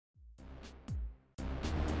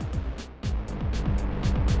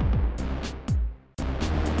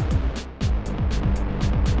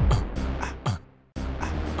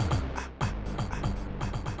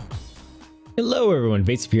Hello everyone,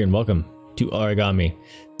 Vaesive here and welcome to Aragami.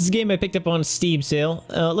 This is a game I picked up on a Steam sale.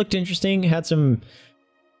 It looked interesting, had some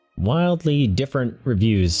wildly different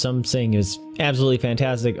reviews. Some saying it was absolutely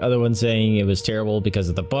fantastic, other ones saying it was terrible because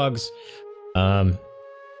of the bugs. I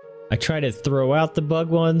try to throw out the bug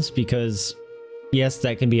ones because yes,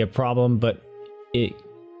 that can be a problem, but the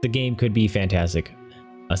game could be fantastic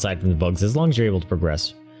aside from the bugs as long as you're able to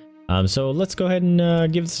progress. So let's go ahead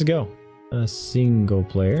and give this a go. A single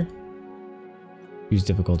player. Use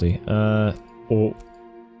difficulty.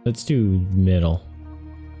 Let's do middle.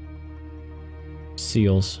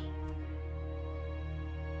 Seals.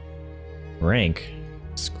 Rank.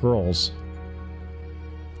 Scrolls.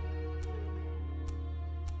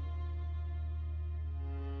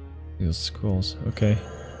 Scrolls. Okay.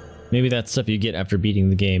 Maybe that's stuff you get after beating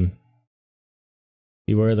the game.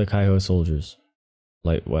 Beware the Kaiho soldiers.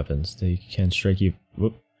 Light weapons. They can strike you.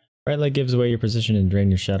 Whoop. Right leg gives away your position and drain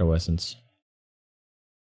your shadow essence.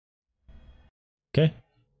 Okay.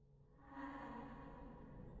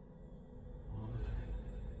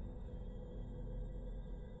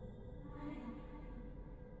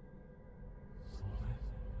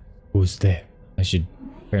 Who's there? I should...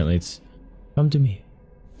 Apparently it's... Come to me.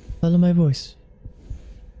 Follow my voice.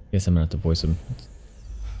 Guess I'm gonna have to voice him.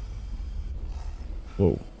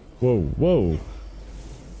 Whoa. Whoa. Whoa.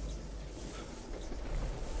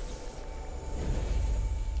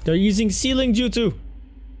 They're using sealing jutsu!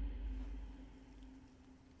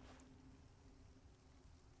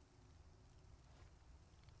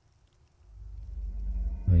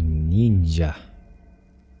 Ninja.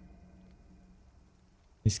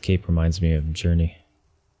 This cape reminds me of Journey.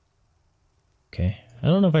 Okay. I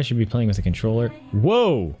don't know if I should be playing with a controller.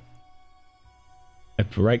 Whoa! I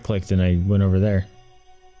right clicked and I went over there.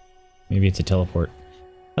 Maybe it's a teleport.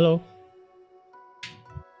 Hello.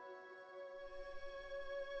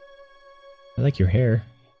 I like your hair.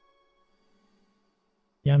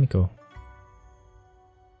 Yamiko.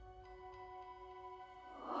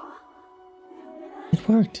 It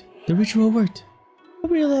worked. The ritual worked. A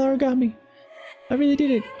real Aragami. I really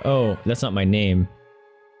did it. Oh, that's not my name.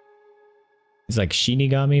 It's like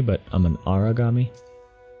Shinigami, but I'm an Aragami.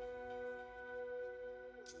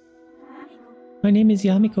 My name is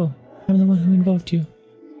Yamiko. I'm the one who invoked you.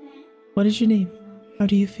 What is your name? How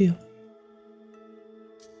do you feel?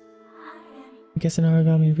 I guess an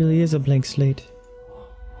Aragami really is a blank slate.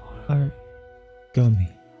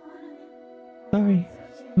 Aragami. Sorry.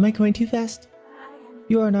 Am I going too fast?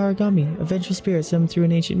 You are an Aragami, a vengeful spirit summoned through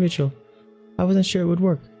an ancient ritual. I wasn't sure it would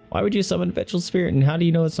work. Why would you summon a vengeful spirit and how do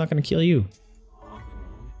you know it's not going to kill you?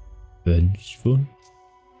 Vengeful?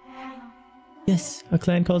 Yes, a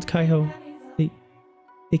clan called Kaiho.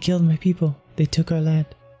 They killed my people. They took our land.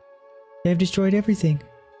 They have destroyed everything.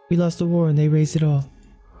 We lost the war and they raised it all.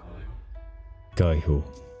 Kaiho.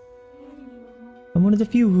 I'm one of the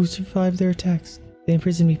few who survived their attacks. They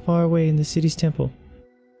imprisoned me far away in the city's temple.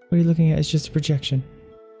 What are you looking at is just a projection.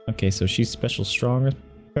 Okay, so she's special strong or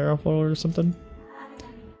powerful or something?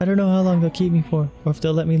 I don't know how long they'll keep me for, or if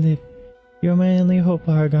they'll let me live. You're my only hope,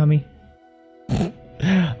 Aragami.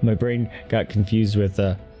 My brain got confused with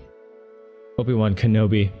Obi-Wan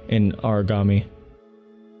Kenobi and Aragami.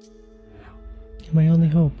 You're my only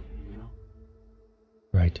hope.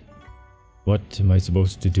 Right. What am I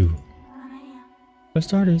supposed to do? For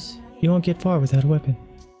starters, you won't get far without a weapon.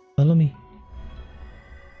 Follow me.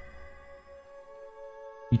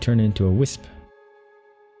 You turn into a wisp.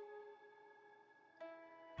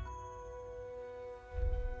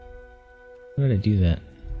 How did I do that?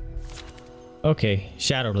 Okay,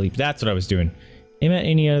 shadow leap. That's what I was doing. Aim at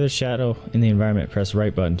any other shadow in the environment, press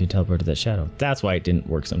right button to teleport to that shadow. That's why it didn't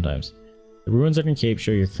work sometimes. The ruins on your cape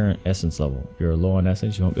show your current essence level. If you're low on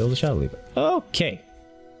essence, you won't be able to shadow leap. Okay.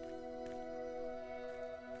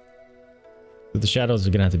 So the shadows are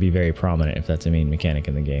gonna have to be very prominent if that's a main mechanic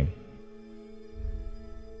in the game.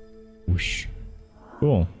 Whoosh.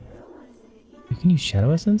 Cool. You can use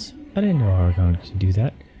shadow essence? I didn't know Aragami could do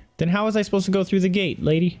that. Then how was I supposed to go through the gate,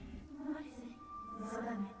 lady?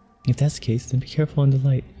 If that's the case, then be careful in the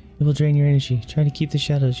light. It will drain your energy. Try to keep the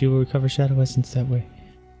shadows. You will recover shadow essence that way.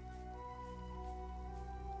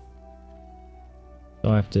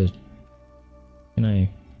 So I have to... Can I...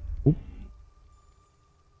 Oop.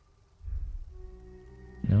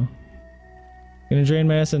 No? Gonna drain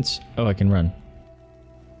my essence. Oh, I can run.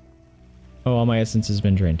 Oh, all my essence has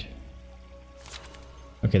been drained.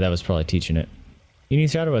 Okay, that was probably teaching it. You need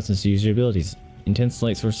shadow essence to use your abilities. Intense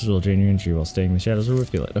light sources will drain your energy while staying in the shadows or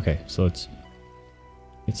refill it. Okay, so let's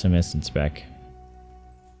get some essence back.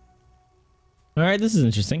 Alright, this is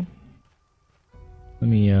interesting. Let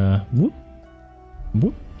me, whoop.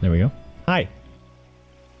 Whoop. There we go. Hi.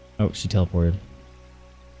 Oh, she teleported.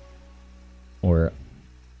 Or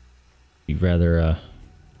you'd rather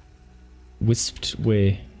wisped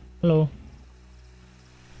away. Hello.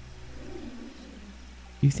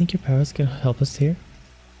 Do you think your powers can help us here?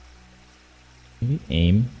 Maybe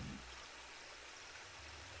aim.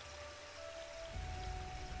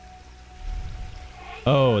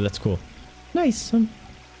 Oh, that's cool. Nice.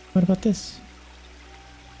 What about this?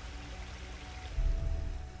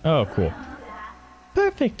 Oh, cool.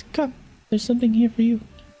 Perfect. Come. There's something here for you.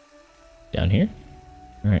 Down here?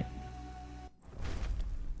 Alright.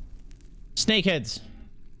 Snakeheads!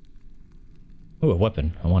 Oh, a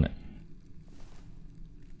weapon. I want it.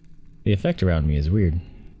 The effect around me is weird.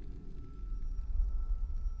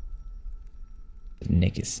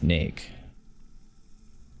 Snake is snake.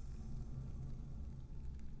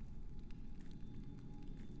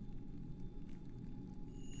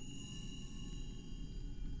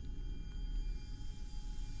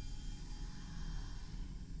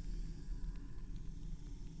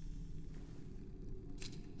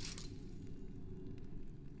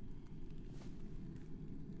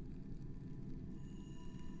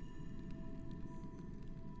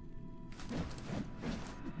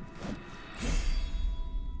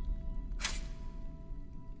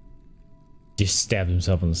 Just stabbed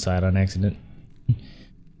himself on the side on accident.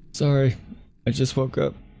 Sorry, I just woke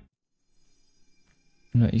up.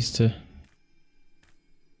 I'm not used to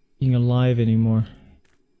being alive anymore.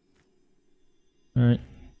 Alright.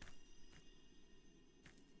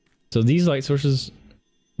 So these light sources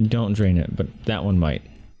don't drain it, but that one might.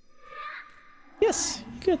 Yes,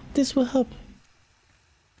 good. This will help.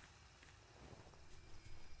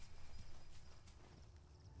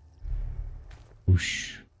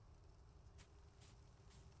 Whoosh.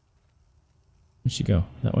 Where'd she go?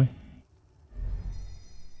 That way?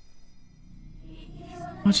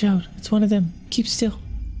 Watch out, it's one of them. Keep still.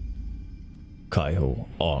 Kaiho,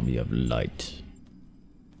 Army of Light.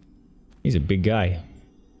 He's a big guy.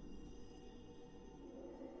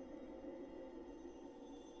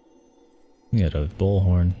 He got a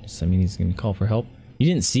bullhorn. Does that mean he's gonna call for help? You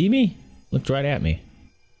didn't see me? Looked right at me.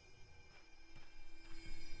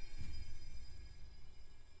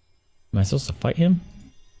 Am I supposed to fight him?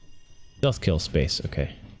 Stealth kill space,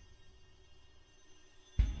 okay.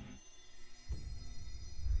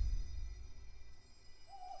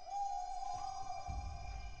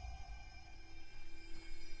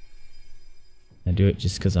 I do it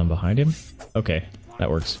just because I'm behind him? Okay,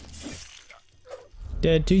 that works.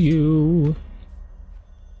 Dead to you.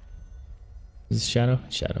 Is this Shadow?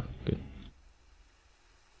 Shadow, good.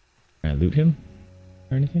 Can I loot him?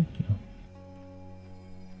 Or anything? No.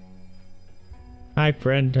 Hi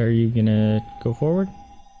friend, are you gonna go forward?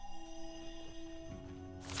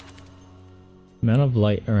 Amount of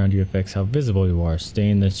light around you affects how visible you are. Stay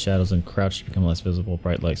in the shadows and crouch to become less visible.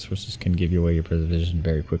 Bright light sources can give you away your position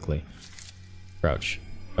very quickly. Crouch.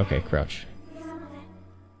 Okay, crouch.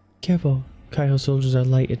 Careful. Kaiho soldiers are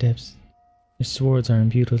light adepts. Their swords are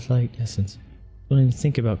imbued with light essence. Don't even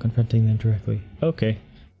think about confronting them directly. Okay.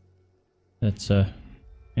 That's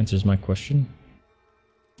answers my question.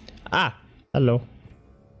 Ah! Hello.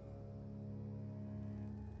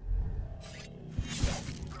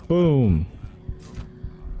 Boom.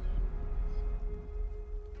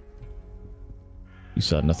 You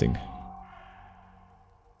saw nothing.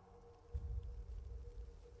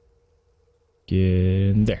 Get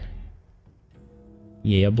in there.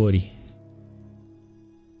 Yeah, buddy.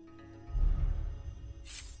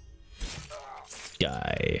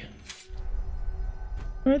 Die.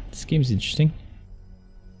 Alright, this game's interesting.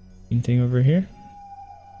 Anything over here?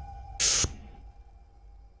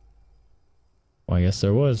 Well, I guess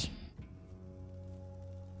there was.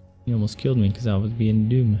 He almost killed me because I was being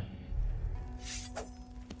doomed.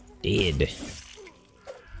 Dead.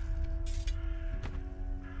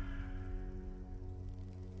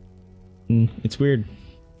 It's weird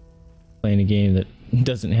playing a game that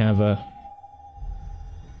doesn't have a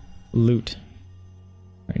loot.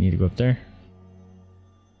 I need to go up there.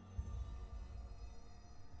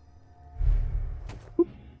 Whoop.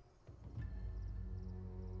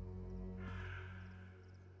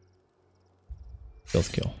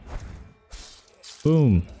 Stealth kill.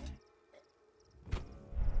 Boom.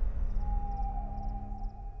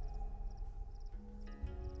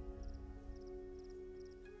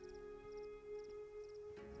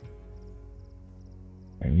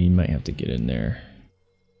 We might have to get in there.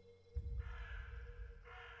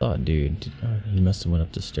 Oh, dude. Oh, he must have went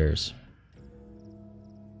up the stairs.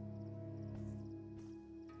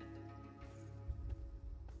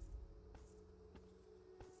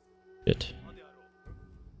 Shit.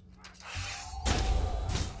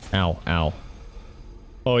 Ow, ow.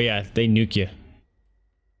 Oh yeah, they nuke you.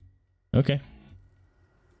 Okay.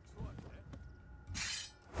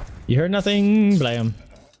 You heard nothing? Blam.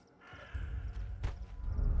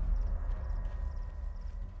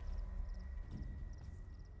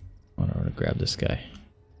 I want to grab this guy.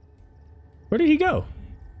 Where did he go?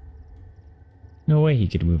 No way he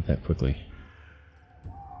could move that quickly.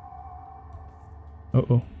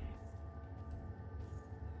 Uh-oh.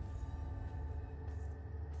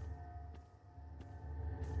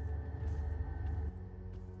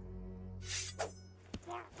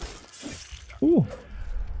 Ooh.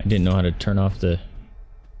 I didn't know how to turn off the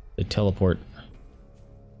teleport.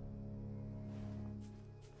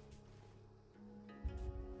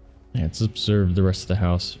 Yeah, let's observe the rest of the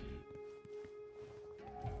house.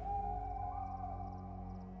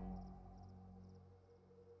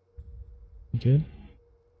 Good.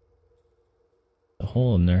 A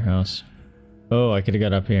hole in their house. Oh, I could have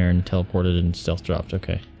got up here and teleported and stealth dropped.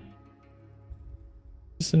 Okay.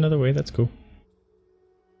 Just another way. That's cool.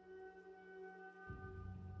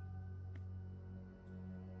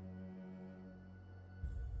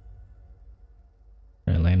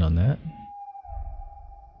 Can I land on that?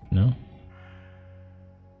 No.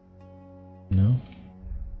 No.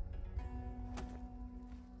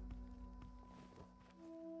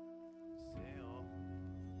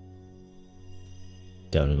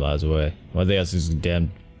 Down miles away. Why they ask this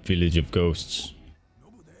damn village of ghosts?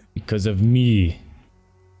 Because of me.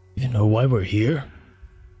 You know why we're here?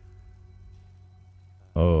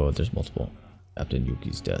 Oh, there's multiple. Captain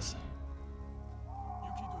Yuki's death.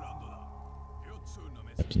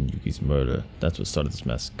 Captain Yuki's murder. That's what started this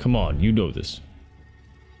mess. Come on, you know this.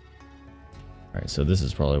 Alright, so this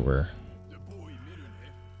is probably where...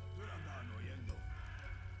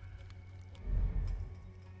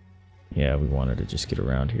 Yeah, we wanted to just get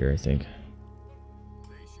around here, I think.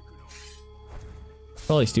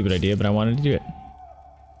 Probably a stupid idea, but I wanted to do it.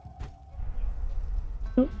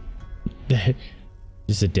 Oh.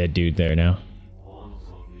 Just a dead dude there now.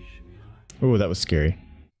 Oh, that was scary.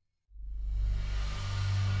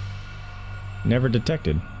 Never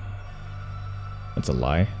detected. That's a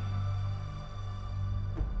lie.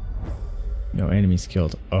 No enemies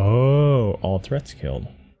killed. Oh, all threats killed.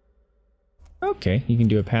 Okay, you can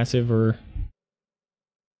do a passive or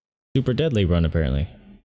super deadly run apparently.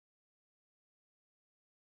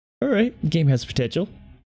 Alright, the game has potential.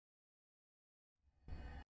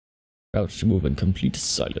 Crouch to move in complete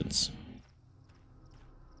silence.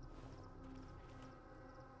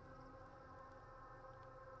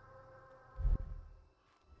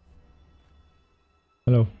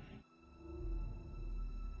 Hello.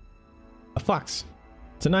 A fox.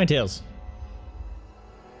 It's a Ninetales.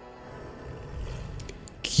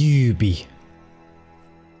 QB.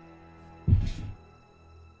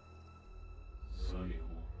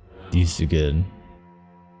 These are good.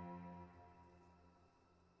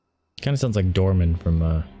 Kind of sounds like Dorman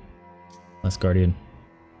from Last Guardian.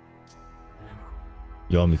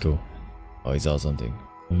 Yomiko. Oh, he saw something.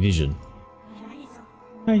 A vision.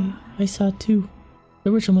 I saw it too.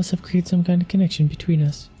 The ritual must have created some kind of connection between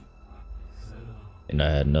us. And I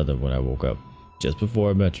had another when I woke up, just before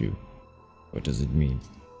I met you. What does it mean?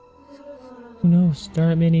 Who knows? There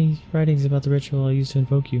aren't many writings about the ritual I used to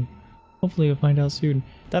invoke you. Hopefully you'll find out soon.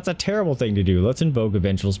 That's a terrible thing to do. Let's invoke a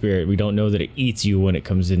vengeful spirit. We don't know that it eats you when it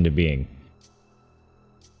comes into being.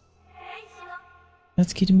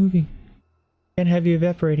 Let's get moving. Can't have you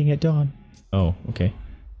evaporating at dawn. Oh, okay.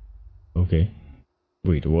 Okay.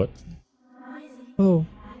 Wait, what? Oh,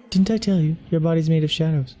 didn't I tell you? Your body's made of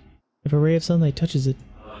shadows. If a ray of sunlight touches it.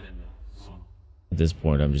 At this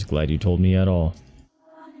point, I'm just glad you told me at all.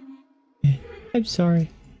 I'm sorry.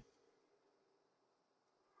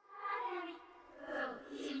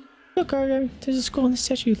 Look, Aragami, there's a scroll on the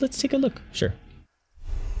statue. Let's take a look. Sure.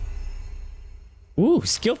 Ooh,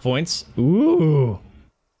 skill points. Ooh.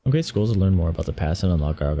 Okay, scrolls to learn more about the past and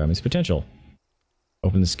unlock Aragami's potential.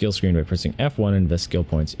 Open the skill screen by pressing F1 and invest skill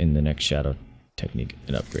points in the next shadow technique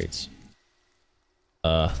and upgrades.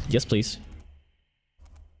 Yes, please.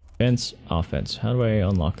 Defense, offense. How do I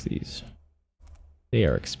unlock these? They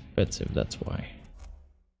are expensive, that's why.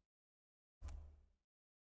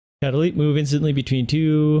 Catalyte, move instantly between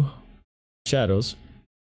two shadows.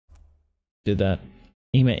 Did that.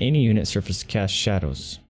 Aim at any unit surface to cast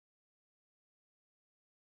shadows.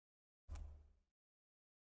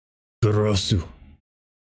 Kurosu.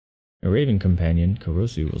 A Raven companion,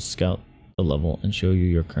 Kurosu, will scout the level and show you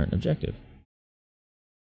your current objective.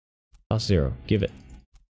 Cost 0. Give it.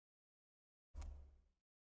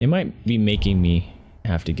 It might be making me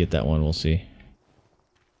have to get that one, we'll see.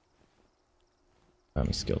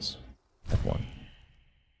 Aragami skills. F1.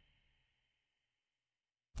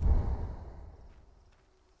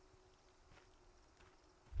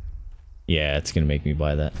 Yeah, it's gonna make me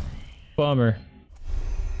buy that. Bummer.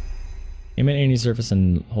 Aim at any surface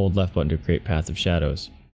and hold left button to create path of shadows.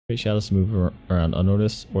 Create shadows to move around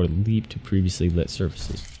unnoticed or leap to previously lit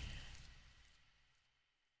surfaces.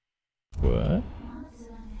 What?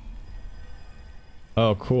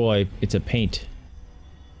 Oh, cool. It's a paint.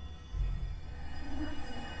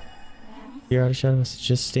 You're out of shadows.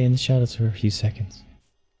 Just stay in the shadows for a few seconds.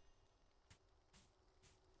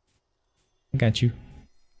 I got you.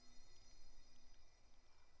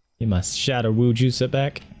 Get my shadow woo juice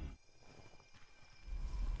back.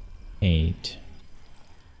 Paint.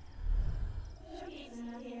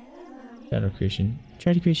 Shadow creation.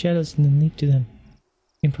 Try to create shadows and then leap to them.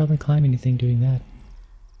 You can probably climb anything doing that.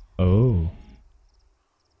 Oh.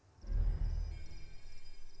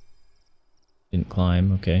 Didn't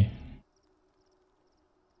climb, okay.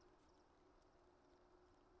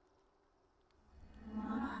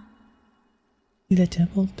 See that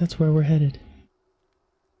temple? That's where we're headed.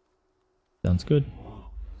 Sounds good.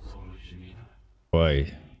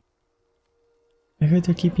 Why? I heard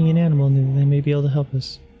they're keeping an animal and they may be able to help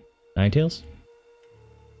us. Ninetails?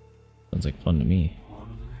 Sounds like fun to me.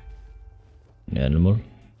 An animal?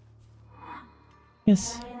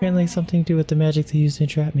 Yes, apparently something to do with the magic they used to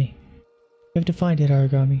entrap me. You have to find it,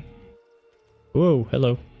 Aragami. Whoa,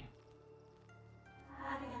 hello.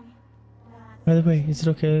 By the way, is it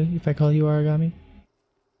okay if I call you Aragami?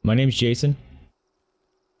 My name's Jason.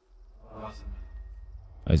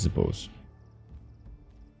 I suppose.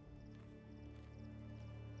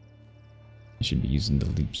 I should be using the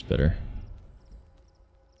leaps better.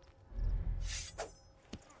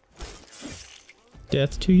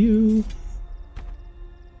 Death to you!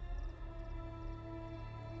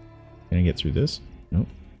 Can I get through this? Nope.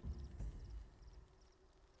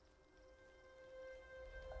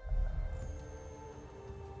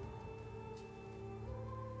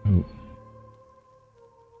 Oh.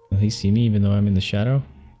 Will he see me even though I'm in the shadow?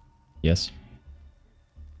 Yes.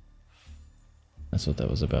 That's what that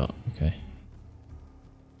was about. Okay.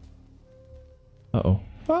 Uh-oh.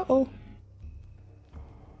 Uh-oh.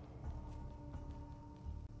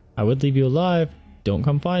 I would leave you alive. Don't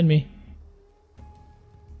come find me.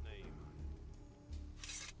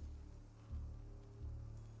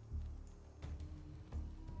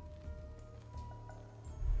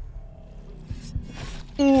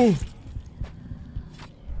 Ooh.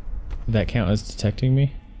 Did that count as detecting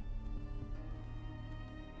me?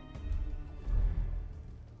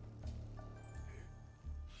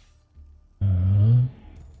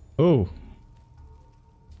 Oh.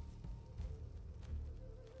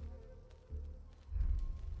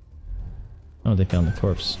 Oh, they found the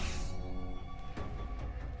corpse.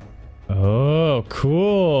 Oh,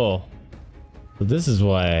 cool. So this is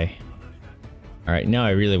why. Alright, now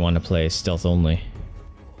I really want to play stealth only.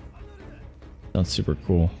 Sounds super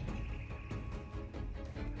cool.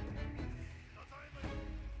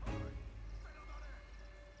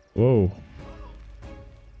 Whoa.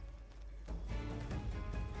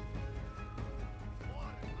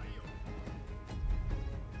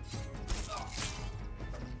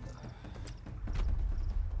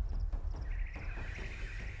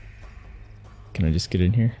 Can I just get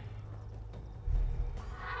in here?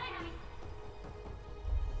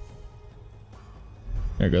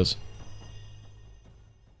 There it goes.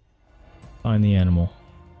 Find the animal.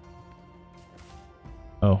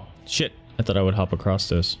 Oh, shit. I thought I would hop across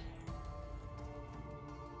those.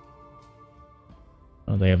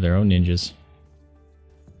 Oh, they have their own ninjas.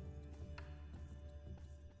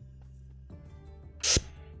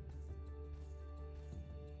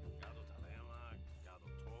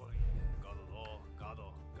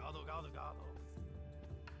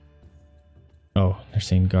 Oh, they're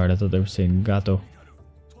saying guard. I thought they were saying gato.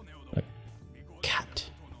 Like cat.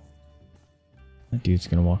 That dude's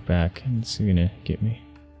gonna walk back and it's gonna get me.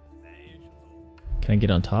 Can I get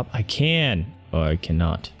on top? I can! Oh, I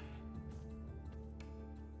cannot.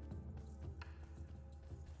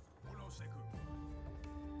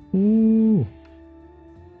 Ooh.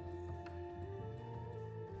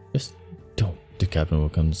 Just don't. The captain will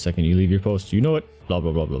come the second you leave your post. You know it. Blah,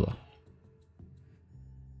 blah, blah, blah, blah.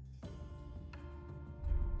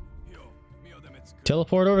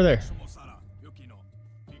 Teleport over there.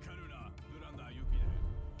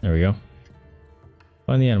 There we go.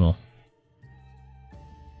 Find the animal.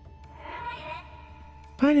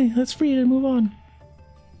 Finally, let's free it and move on.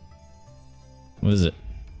 What is it?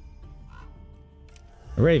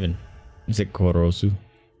 A raven. Is it Korosu?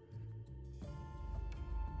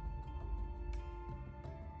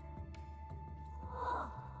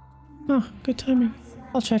 Oh, good timing.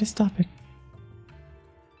 I'll try to stop it.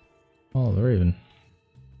 Oh, the raven.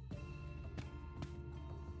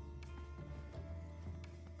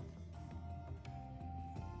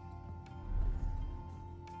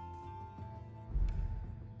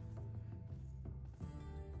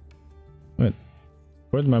 What?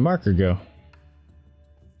 Where'd my marker go?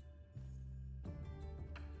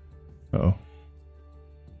 Uh-oh.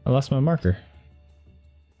 I lost my marker.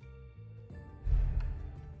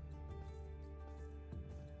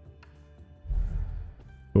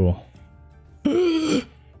 Cool.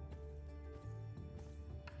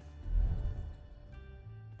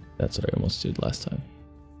 That's what I almost did last time.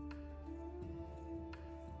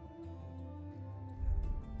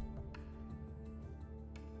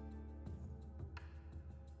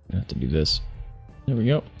 I have to do this. There we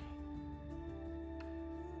go.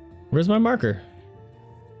 Where's my marker?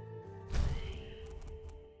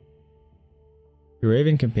 Your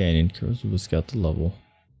Raven companion, Curls will scout the level.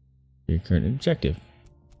 Your current objective.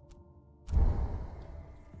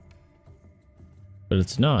 But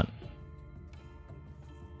it's not.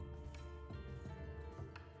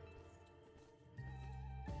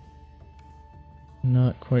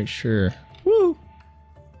 Not quite sure. Woo!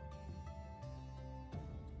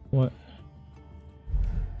 What?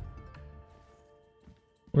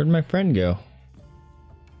 Where'd my friend go?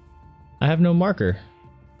 I have no marker.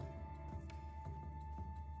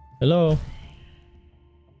 Hello?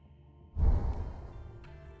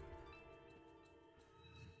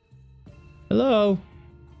 Hello?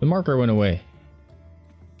 The marker went away.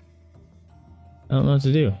 I don't know what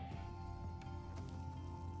to do.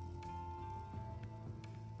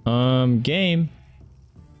 Game.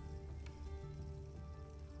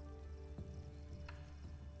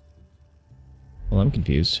 Well, I'm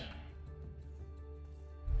confused.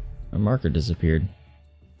 My marker disappeared.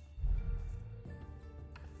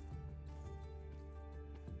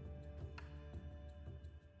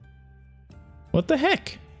 What the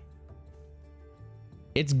heck?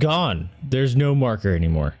 It's gone. There's no marker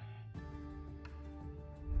anymore.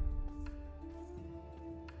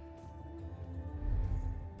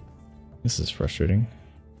 This is frustrating.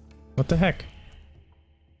 What the heck?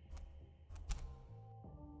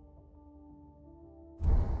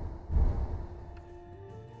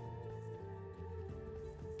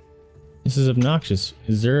 This is obnoxious.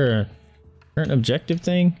 Is there a current objective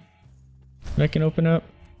thing that I can open up?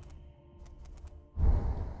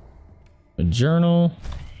 A journal?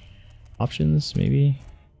 Options, maybe?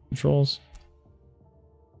 Controls?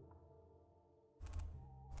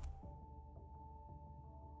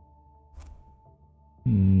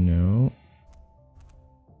 No.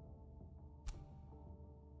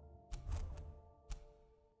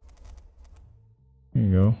 There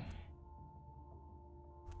you go.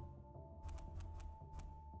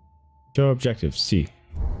 Show objective C.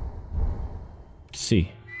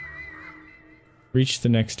 C. Reach the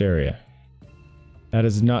next area. That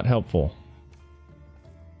is not helpful.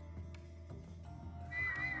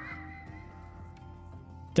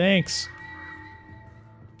 Thanks.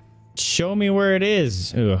 Show me where it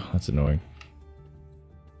is. Ugh, that's annoying.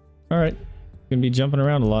 Alright. Gonna be jumping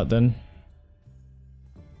around a lot then.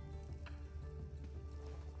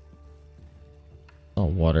 Oh,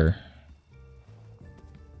 water.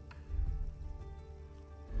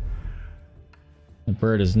 The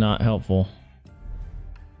bird is not helpful.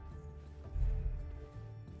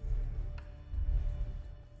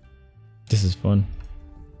 This is fun.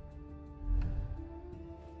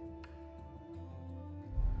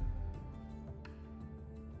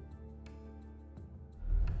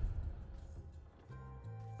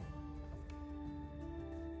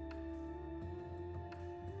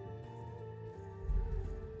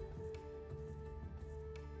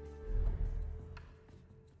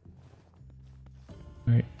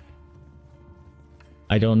 Alright.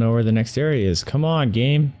 I don't know where the next area is. Come on,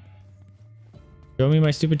 game. Show me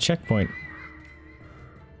my stupid checkpoint.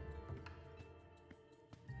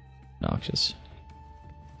 Noxious.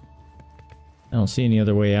 I don't see any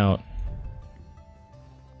other way out.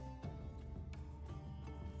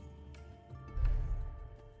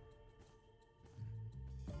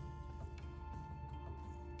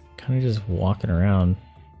 Kind of just walking around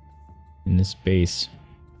in this base. Is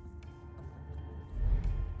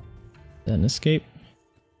that an escape?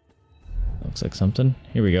 Looks like something.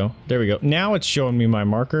 Here we go. There we go. Now it's showing me my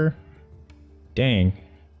marker. Dang.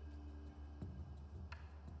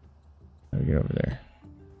 How do we get over there?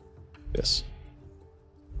 This.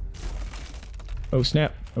 Oh,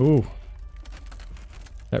 snap. Ooh.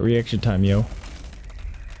 That reaction time, yo.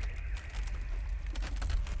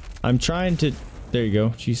 I'm trying to... There you go.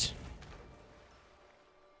 Jeez.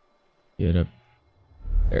 Get up.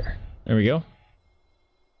 There. There we go.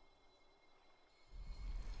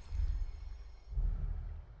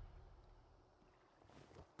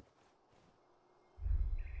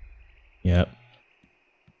 Yep.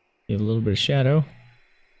 Give a little bit of shadow.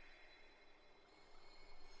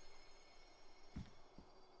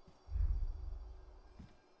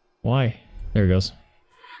 Why? There it goes.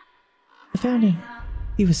 I found him.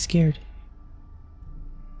 He was scared.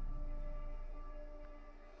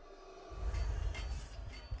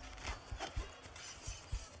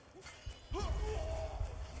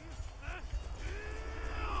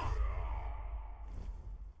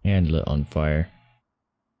 And lit on fire.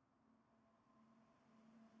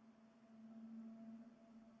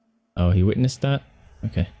 Oh, he witnessed that?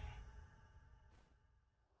 Okay.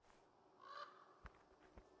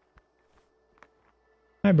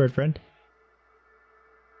 Hi, bird friend.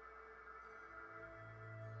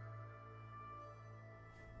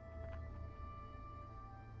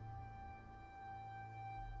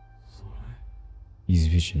 These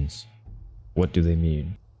visions, what do they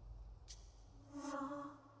mean?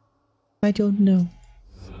 I don't know.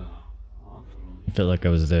 I felt like I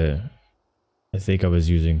was there. I think I was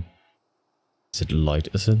using... Is it light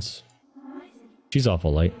essence? She's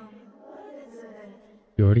awful light.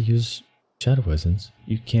 You already use shadow essence.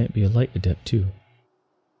 You can't be a light adept too.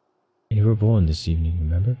 And you were born this evening,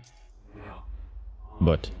 remember?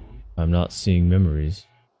 But I'm not seeing memories.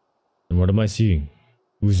 And what am I seeing?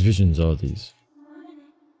 Whose visions are these?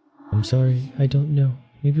 I'm sorry, I don't know.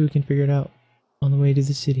 Maybe we can figure it out on the way to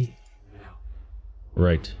the city.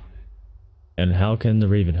 Right. And how can the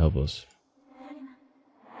Raven help us?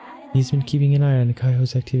 He's been keeping an eye on the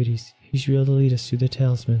Kaiho's activities. He should be able to lead us to the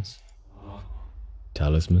talismans.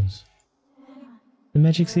 Talismans? The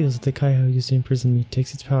magic seals that the Kaiho used to imprison me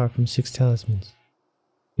takes its power from 6 talismans.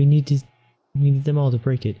 We need them all to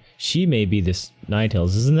break it. She may be this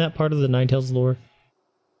Ninetales. Isn't that part of the Ninetales lore?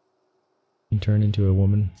 And turn into a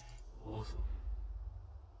woman.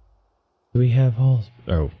 Do we have all?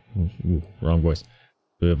 Oh, wrong voice.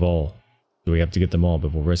 Do we have all? Do we have to get them all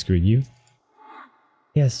before rescuing you?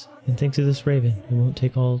 Yes, and thanks to this raven, it won't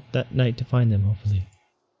take all that night to find them, hopefully.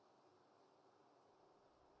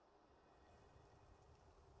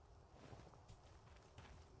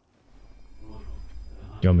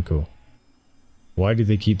 Yamiko, why do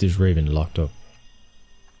they keep this raven locked up?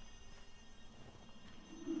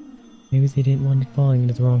 Maybe they didn't want it falling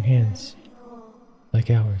into the wrong hands. Like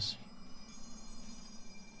ours.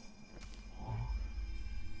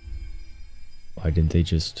 Why didn't they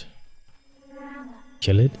just...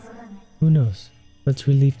 kill it? Who knows? Let's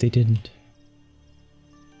relieve they didn't.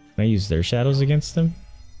 Can I use their shadows against them?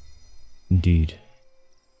 Indeed.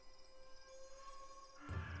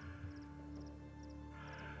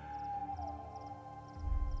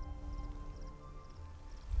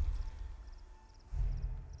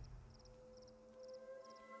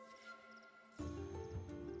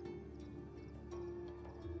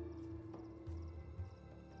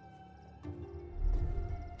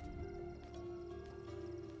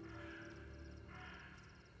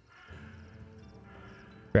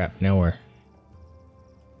 Crap, nowhere.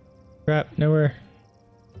 Crap, nowhere.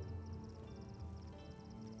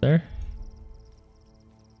 There?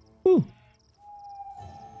 Woo!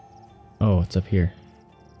 Oh, it's up here.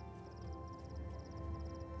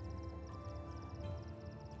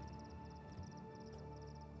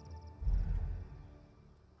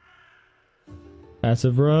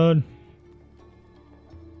 Passive run!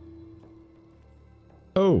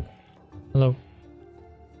 Oh! Hello.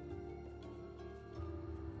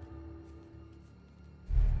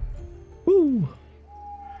 Woo!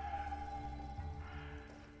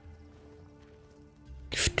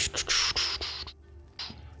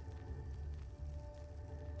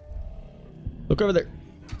 Look over there.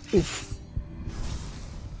 Oof.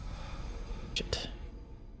 Shit.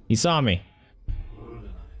 He saw me.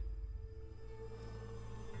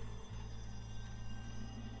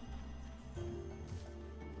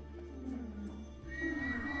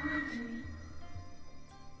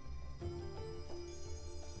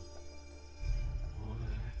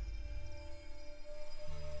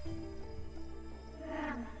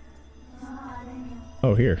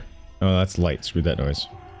 Oh, here. Oh, that's light. Screw that noise.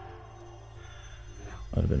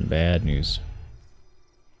 That would have been bad news.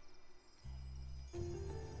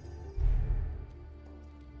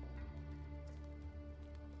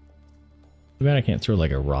 Too bad I can't throw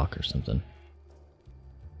like a rock or something.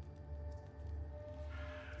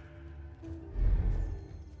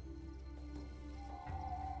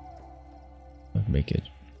 That'd make it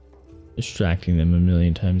distracting them a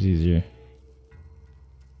million times easier.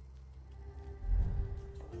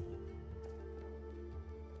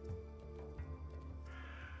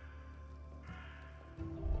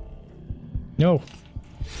 No.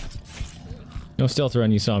 No stealth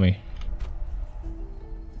run, you saw me.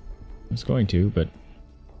 I was going to, but...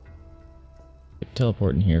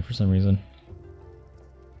 teleport in here for some reason.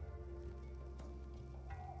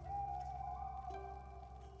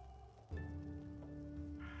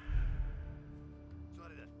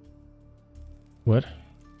 What?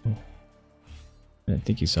 Oh. I didn't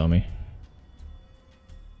think you saw me.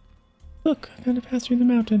 Look, I gotta pass through the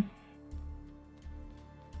mountain.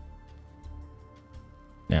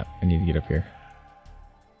 Yeah, I need to get up here.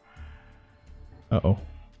 Uh-oh.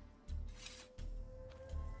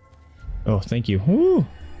 Oh, thank you. Woo!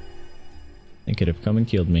 They could have come and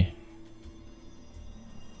killed me.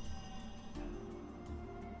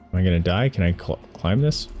 Am I gonna die? Can I climb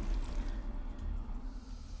this?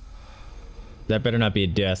 That better not be a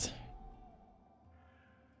death.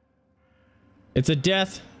 It's a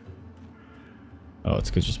death! Oh, it's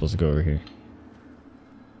because you're supposed to go over here.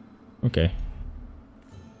 Okay.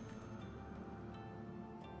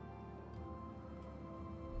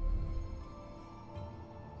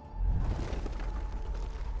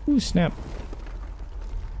 Ooh, snap.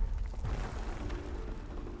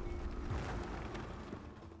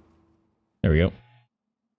 There we go.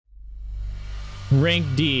 Rank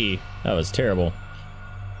D. That was terrible.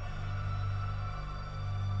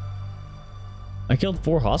 I killed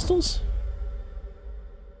 4 hostiles?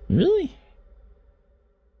 Really?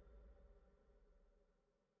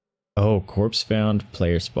 Oh, corpse found,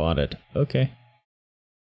 player spotted. Okay.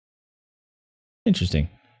 Interesting.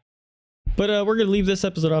 But we're going to leave this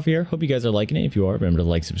episode off here. Hope you guys are liking it. If you are, remember to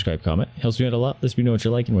like, subscribe, comment. Helps me out a lot. Lets me know what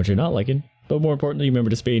you're liking, what you're not liking. But more importantly, remember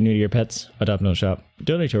to spay and neuter your pets. Adopt, no shop.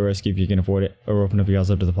 Donate to a rescue if you can afford it. Or open up your house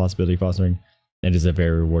up to the possibility of fostering. It is a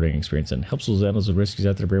very rewarding experience and helps those animals with rescues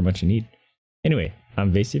out there very much in need. Anyway,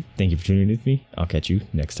 I'm Vaesive. Thank you for tuning in with me. I'll catch you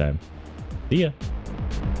next time. See ya.